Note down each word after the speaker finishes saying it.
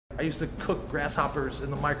I used to cook grasshoppers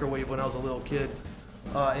in the microwave when I was a little kid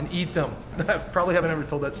and eat them. I probably haven't ever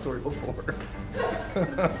told that story before.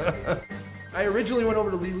 I originally went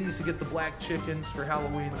over to Lily's to get the black chickens for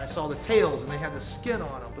Halloween, and I saw the tails and they had the skin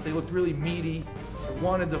on them, but they looked really meaty. I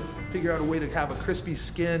wanted to figure out a way to have a crispy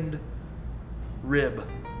skinned rib.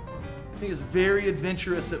 I think it's very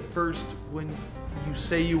adventurous at first when you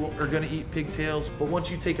say you are going to eat pigtails, but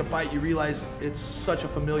once you take a bite, you realize it's such a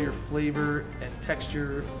familiar flavor and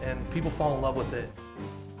texture, and people fall in love with it.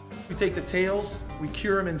 We take the tails, we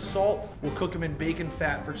cure them in salt, we'll cook them in bacon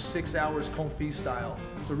fat for 6 hours confit style.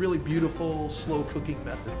 It's a really beautiful, slow cooking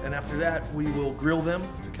method. And after that, we will grill them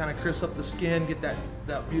to kind of crisp up the skin, get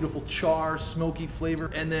that beautiful char, smoky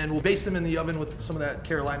flavor, and then we'll baste them in the oven with some of that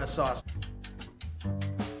Carolina sauce.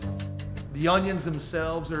 The onions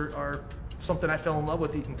themselves are something I fell in love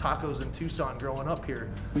with eating tacos in Tucson growing up here.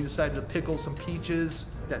 We decided to pickle some peaches,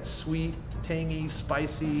 that sweet, tangy,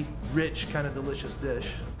 spicy, rich, kind of delicious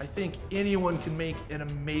dish. I think anyone can make an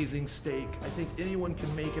amazing steak. I think anyone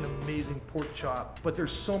can make an amazing pork chop, but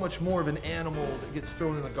there's so much more of an animal that gets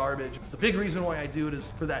thrown in the garbage. The big reason why I do it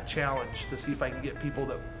is for that challenge, to see if I can get people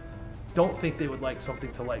that don't think they would like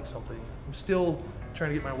something to like something. I'm still trying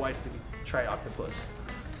to get my wife to try octopus.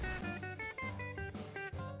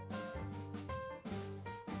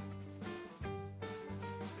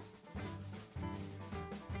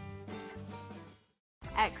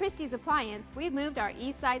 At Christie's Appliance, we've moved our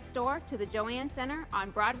East Side store to the Joann Center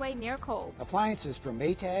on Broadway near Kolb. Appliances from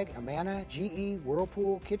Maytag, Amana, GE,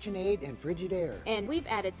 Whirlpool, KitchenAid, and Frigidaire. And we've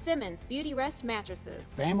added Simmons Beauty Rest mattresses.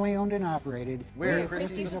 Family owned and operated. We're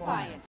Christie's Appliance.